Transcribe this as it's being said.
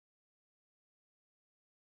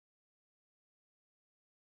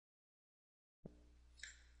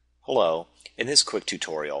Hello. In this quick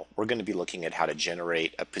tutorial, we're going to be looking at how to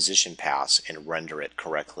generate a position pass and render it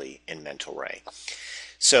correctly in Mental Ray.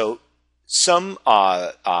 So, with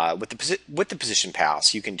the position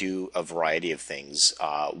pass, you can do a variety of things.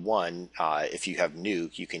 If you have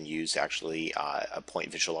Nuke, you can use actually a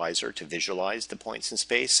point visualizer to visualize the points in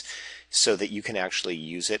space, so that you can actually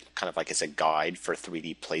use it kind of like as a guide for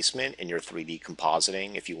 3D placement in your 3D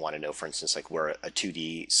compositing. If you want to know, for instance, like where a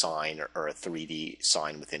 2D sign or a 3D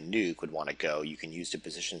sign within Nuke would want to go, you can use the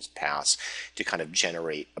positions pass to kind of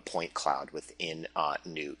generate a point cloud within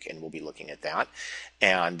Nuke, and we'll be looking at that.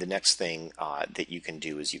 And the next thing that you can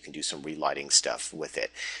do is you can do some relighting stuff with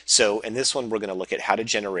it. So in this one, we're going to look at how to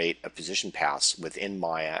generate a position pass within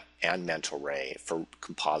Maya and Mental Ray for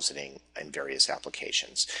compositing in various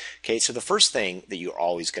applications. Okay, so the first thing that you're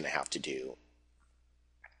always going to have to do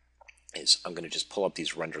is I'm going to just pull up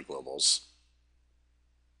these render globals.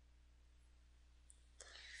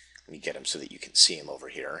 Let me get them so that you can see them over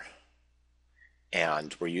here.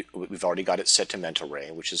 And we've already got it set to Mental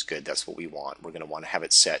Ray, which is good. That's what we want. We're going to want to have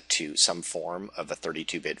it set to some form of a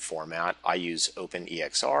 32-bit format. I use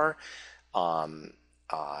OpenEXR,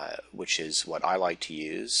 which is what I like to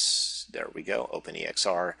use. There we go,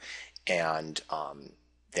 OpenEXR. And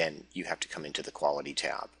then you have to come into the Quality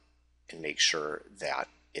tab and make sure that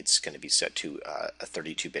it's going to be set to a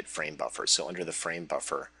 32-bit frame buffer. So under the frame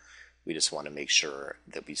buffer, we just want to make sure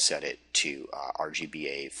that we set it to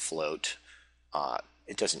RGBA float.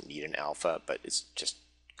 It doesn't need an alpha, but it's just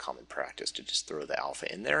common practice to just throw the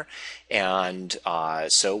alpha in there. And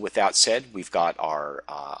so with that said, we've got our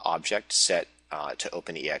object set to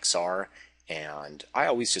OpenEXR, and I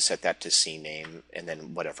always just set that to CNAME and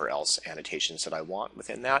then whatever else annotations that I want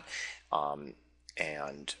within that.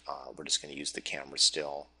 We're just going to use the camera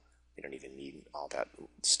still. We don't even need all that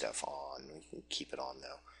stuff on. We can keep it on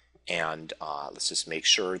though. And let's just make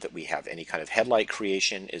sure that we have any kind of headlight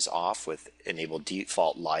creation is off with enable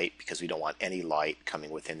default light, because we don't want any light coming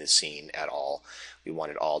within the scene at all. We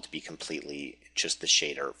want it all to be completely just the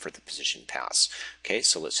shader for the position pass. Okay,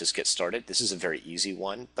 so let's just get started. This is a very easy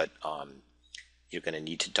one, but you're going to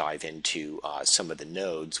need to dive into some of the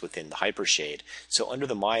nodes within the Hypershade. So under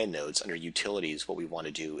the Maya nodes, under utilities, what we want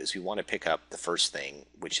to do is we want to pick up the first thing,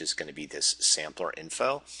 which is going to be this sampler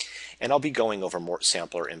info. And I'll be going over more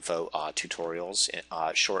sampler info tutorials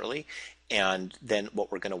shortly. And then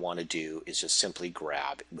what we're going to want to do is just simply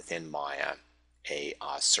grab within Maya a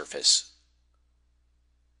surface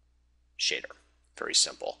shader. Very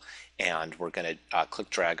simple. And we're going to click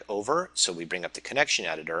drag over, so we bring up the connection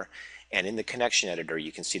editor. And in the connection editor,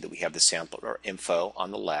 you can see that we have the sampler info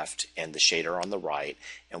on the left and the shader on the right.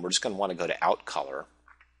 And we're just going to want to go to Out Color.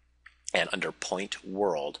 And under Point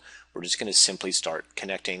World, we're just going to simply start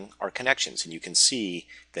connecting our connections. And you can see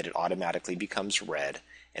that it automatically becomes red.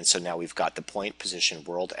 And so now we've got the point position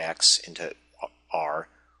world X into R,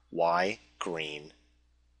 Y green,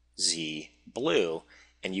 Z blue.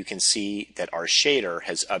 And you can see that our shader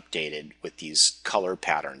has updated with these color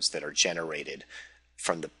patterns that are generated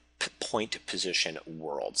from the point position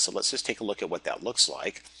world. So let's just take a look at what that looks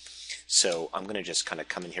like. So I'm going to just kind of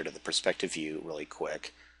come in here to the perspective view really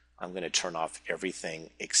quick. I'm going to turn off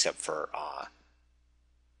everything except for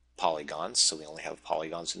polygons. So we only have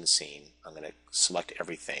polygons in the scene. I'm going to select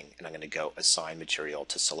everything, and I'm going to go assign material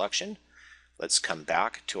to selection. Let's come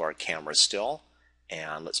back to our camera still,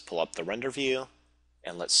 and let's pull up the render view,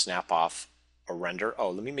 and let's snap off a render.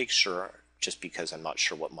 Oh, let me make sure, just because I'm not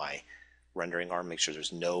sure what my rendering arm, make sure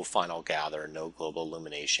there's no final gather, no global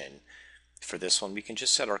illumination. For this one, we can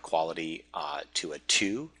just set our quality to a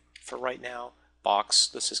 2 for right now. Box,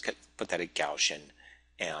 let's just put that at Gaussian,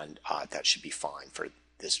 and that should be fine for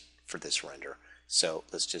this render. So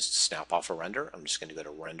let's just snap off a render. I'm just going to go to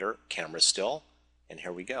render, camera still, and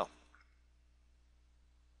here we go.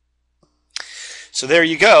 So there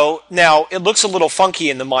you go. Now, it looks a little funky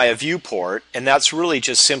in the Maya viewport, and that's really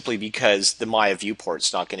just simply because the Maya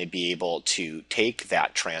viewport's not going to be able to take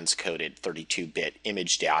that transcoded 32-bit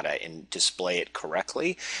image data and display it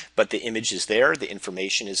correctly. But the image is there, the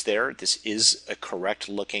information is there. This is a correct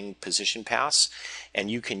looking position pass,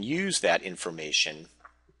 and you can use that information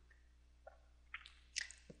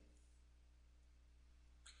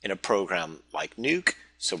in a program like Nuke.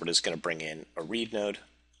 So we're just going to bring in a read node.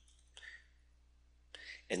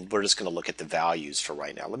 And we're just going to look at the values for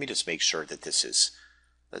right now. Let me just make sure that this is,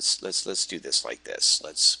 let's do this like this.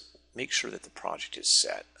 Let's make sure that the project is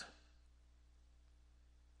set.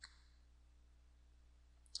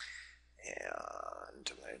 And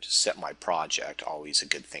I'm going to just set my project, always a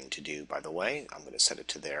good thing to do, by the way. I'm going to set it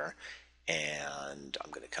to there. And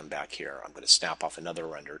I'm going to come back here. I'm going to snap off another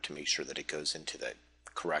render to make sure that it goes into the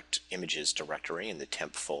correct images directory in the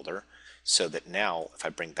temp folder, so that now if I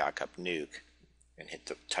bring back up Nuke and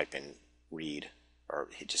type in read, or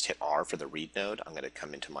just hit R for the read node, I'm going to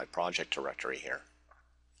come into my project directory here.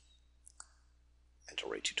 Mental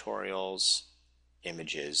Ray Tutorials,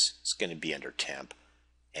 images, it's going to be under temp,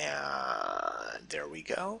 and there we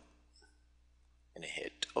go. I'm going to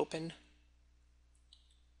hit open,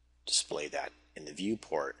 display that in the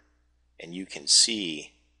viewport, and you can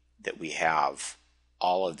see that we have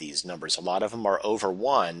all of these numbers. A lot of them are over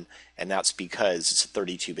 1, and that's because it's a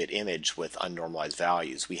 32-bit image with unnormalized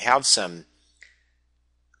values. We have some,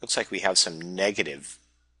 looks like we have some negative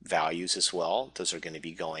values as well. Those are going to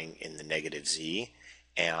be going in the negative Z,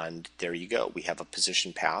 and there you go. We have a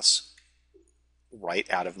position pass right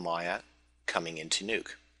out of Maya coming into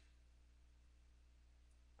Nuke.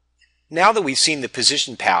 Now that we've seen the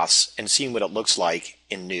position pass and seen what it looks like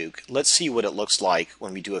in Nuke, let's see what it looks like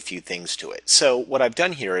when we do a few things to it. So what I've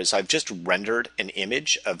done here is I've just rendered an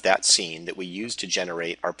image of that scene that we used to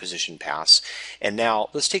generate our position pass. And now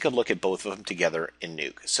let's take a look at both of them together in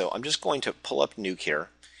Nuke. So I'm just going to pull up Nuke here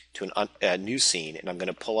to a new scene, and I'm going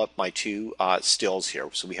to pull up my two stills here.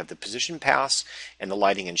 So we have the position pass and the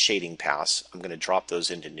lighting and shading pass. I'm going to drop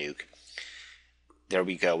those into Nuke. There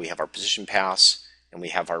we go. We have our position pass and we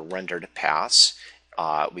have our rendered pass.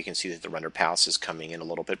 We can see that the render pass is coming in a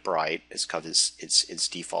little bit bright. It's because it's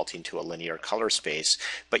defaulting to a linear color space.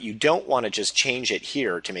 But you don't want to just change it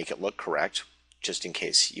here to make it look correct. Just in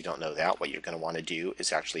case you don't know that, what you're going to want to do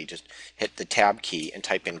is actually just hit the tab key and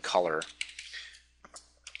type in color.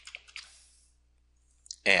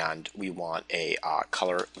 And we want a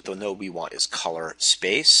color, the node we want is color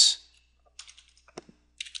space.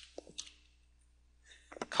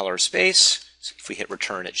 Color space. So if we hit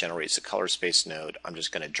return, it generates a color space node. I'm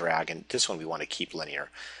just going to drag, and this one we want to keep linear.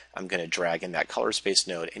 I'm going to drag in that color space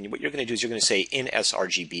node, and what you're going to do is you're going to say in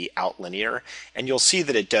sRGB out linear, and you'll see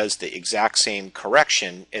that it does the exact same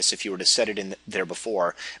correction as if you were to set it in there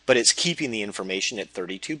before, but it's keeping the information at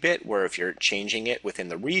 32-bit, where if you're changing it within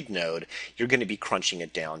the read node, you're going to be crunching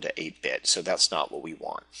it down to 8-bit, so that's not what we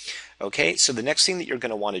want. Okay, so the next thing that you're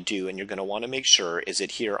going to want to do, and you're going to want to make sure, is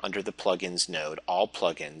that here under the plugins node, all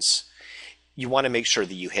plugins, you want to make sure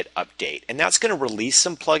that you hit update, and that's going to release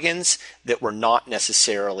some plugins that were not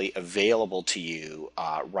necessarily available to you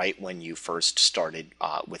right when you first started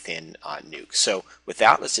within Nuke. So with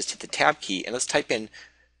that, let's just hit the tab key and let's type in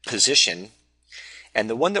position, and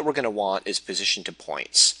the one that we're going to want is position to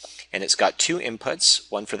points, and it's got two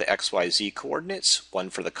inputs, one for the XYZ coordinates, one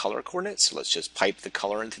for the color coordinates. So let's just pipe the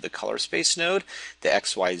color into the color space node, the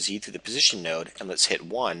XYZ to the position node, and let's hit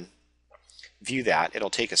 1. View that. It'll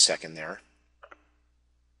take a second there.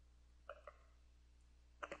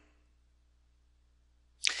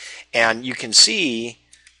 And you can see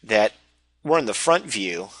that we're in the front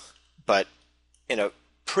view, but in a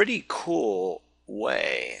pretty cool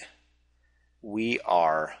way, we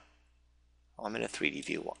are, I'm in a 3D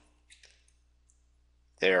view.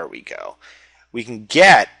 There we go. We can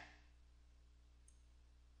get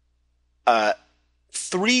a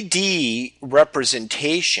 3D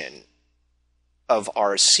representation of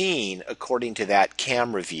our scene according to that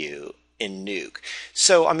camera view in Nuke.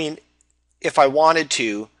 So, I mean, if I wanted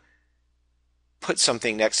to put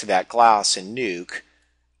something next to that glass in Nuke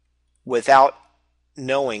without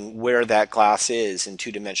knowing where that glass is in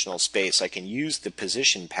two-dimensional space, I can use the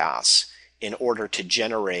position pass in order to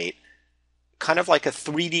generate kind of like a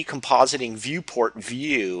 3D compositing viewport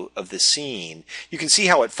view of the scene. You can see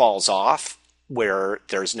how it falls off where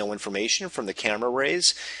there's no information from the camera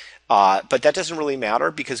rays, but that doesn't really matter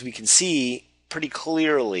because we can see pretty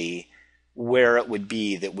clearly where it would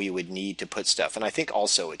be that we would need to put stuff. And I think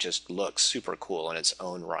also it just looks super cool in its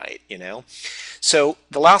own right, you know? So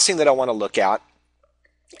the last thing that I want to look at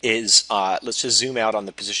is, let's just zoom out on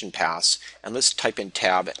the position pass, and let's type in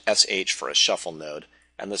tab SH for a shuffle node,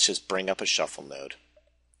 and let's just bring up a shuffle node.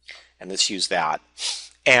 And let's use that.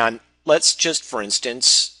 And let's just, for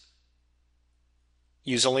instance,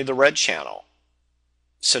 use only the red channel.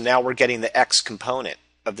 So now we're getting the X component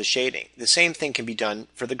of the shading. The same thing can be done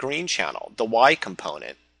for the green channel, the Y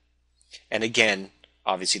component. And again,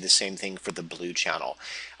 obviously the same thing for the blue channel.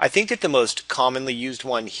 I think that the most commonly used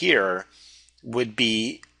one here would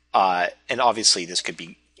be, and obviously this could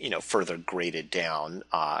be, you know, further graded down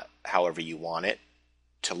however you want it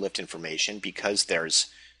to lift information, because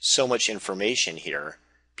there's so much information here,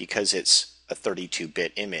 because it's a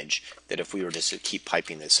 32-bit image, that if we were to keep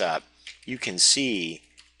piping this up, you can see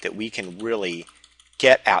that we can really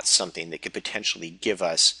get at something that could potentially give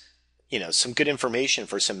us, some good information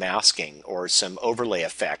for some masking or some overlay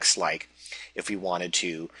effects. Like if we wanted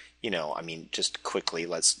to, just quickly,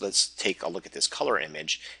 let's take a look at this color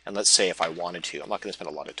image, and let's say if I wanted to, I'm not going to spend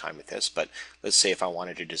a lot of time with this, but let's say if I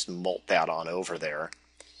wanted to just molt that on over there.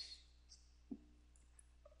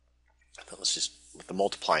 Let's just, with the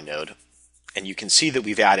multiply node, and you can see that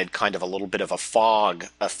we've added kind of a little bit of a fog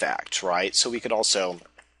effect, right? So we could also,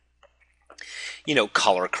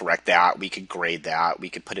 color correct that. We could grade that. We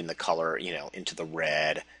could put in the color, into the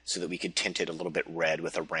red so that we could tint it a little bit red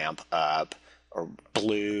with a ramp up, or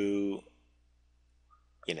blue.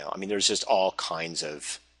 There's just all kinds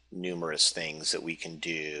of numerous things that we can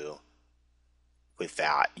do with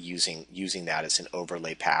that, using that as an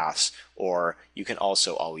overlay pass, or you can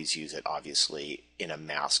also always use it obviously in a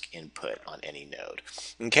mask input on any node.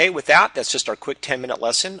 Okay, with that, that's just our quick 10-minute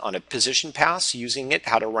lesson on a position pass, using it,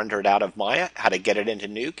 how to render it out of Maya, how to get it into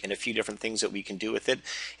Nuke, and a few different things that we can do with it,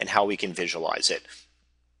 and how we can visualize it.